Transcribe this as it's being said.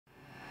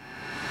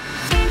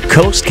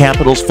Coast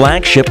Capital's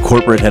flagship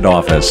corporate head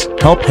office,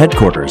 Help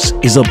Headquarters,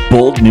 is a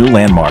bold new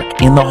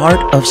landmark in the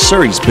heart of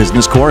Surrey's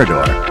business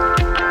corridor.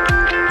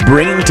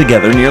 Bringing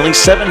together nearly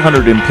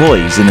 700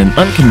 employees in an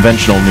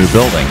unconventional new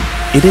building,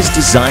 it is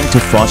designed to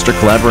foster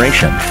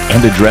collaboration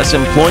and address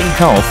employee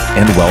health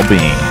and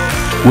well-being.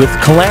 With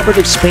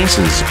collaborative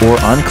spaces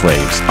or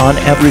enclaves on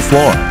every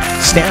floor,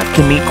 staff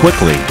can meet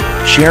quickly,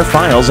 share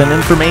files and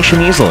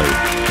information easily,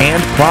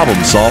 and problem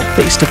solve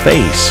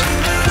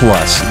face-to-face.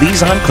 Plus,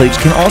 these enclaves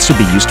can also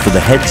be used for the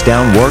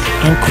heads-down work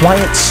and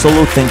quiet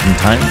solo thinking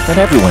time that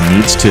everyone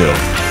needs too.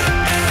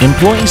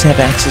 Employees have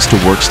access to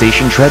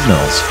workstation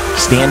treadmills,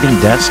 standing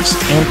desks,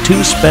 and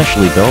 2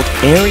 specially built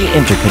area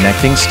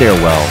interconnecting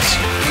stairwells.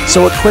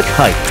 So a quick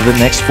hike to the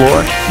next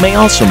floor may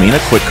also mean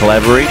a quick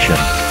collaboration.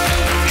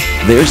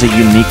 There's a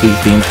uniquely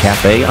themed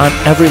cafe on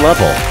every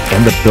level,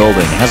 and the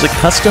building has a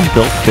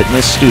custom-built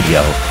fitness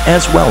studio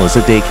as well as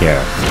a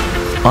daycare.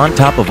 On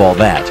top of all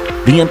that,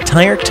 the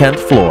entire 10th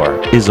floor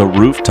is a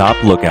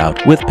rooftop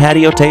lookout with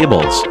patio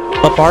tables,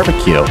 a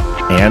barbecue,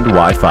 and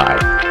Wi-Fi.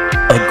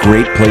 A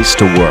great place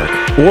to work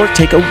or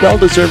take a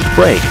well-deserved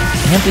break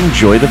and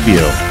enjoy the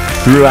view.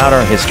 Throughout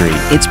our history,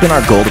 it's been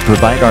our goal to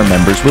provide our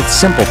members with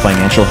simple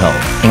financial help,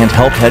 and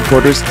Help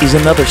Headquarters is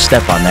another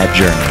step on that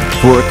journey.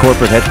 For a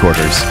corporate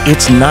headquarters,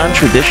 it's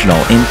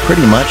non-traditional in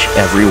pretty much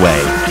every way,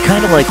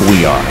 kind of like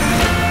we are.